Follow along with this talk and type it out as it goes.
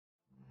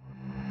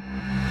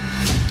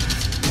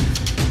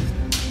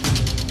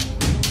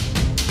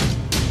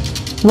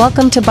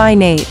Welcome to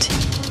Binate.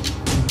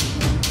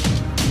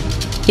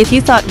 If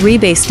you thought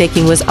rebase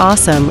staking was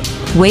awesome,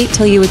 wait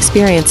till you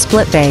experience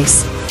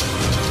Splitbase.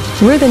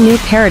 We're the new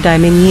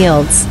paradigm in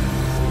yields.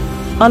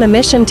 On a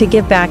mission to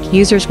give back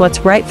users what's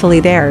rightfully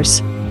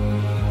theirs.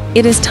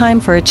 It is time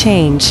for a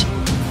change.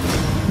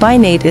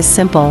 Binate is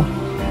simple.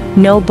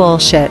 No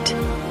bullshit.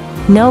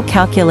 No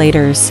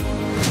calculators.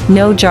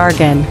 No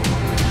jargon.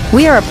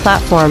 We are a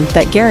platform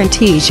that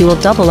guarantees you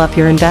will double up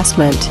your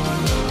investment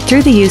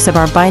through the use of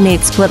our Binate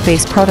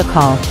Splitbase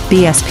Protocol,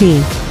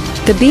 BSP.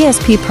 The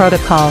BSP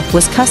protocol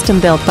was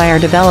custom built by our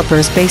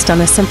developers based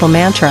on a simple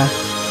mantra.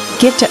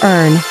 Give to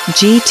earn,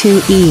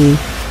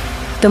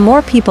 G2E. The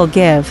more people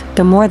give,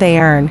 the more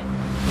they earn.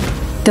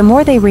 The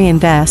more they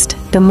reinvest,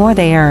 the more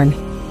they earn.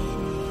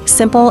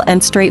 Simple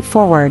and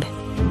straightforward.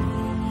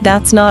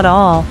 That's not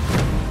all.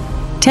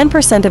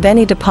 10% of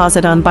any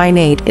deposit on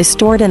Binate is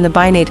stored in the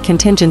Binate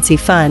Contingency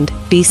Fund,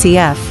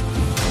 BCF.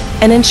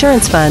 An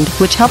insurance fund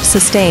which helps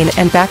sustain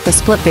and back the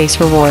Splitbase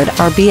reward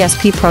our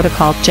BSP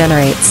protocol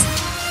generates.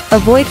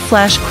 Avoid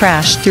flash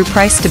crash through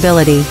price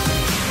stability.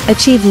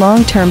 Achieve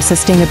long-term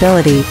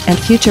sustainability and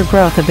future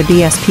growth of the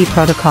BSP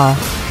protocol.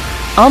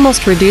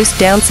 Almost reduce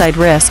downside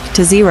risk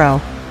to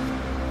zero.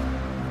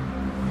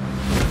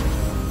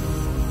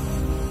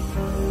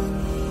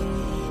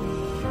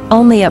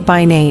 Only at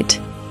Binate.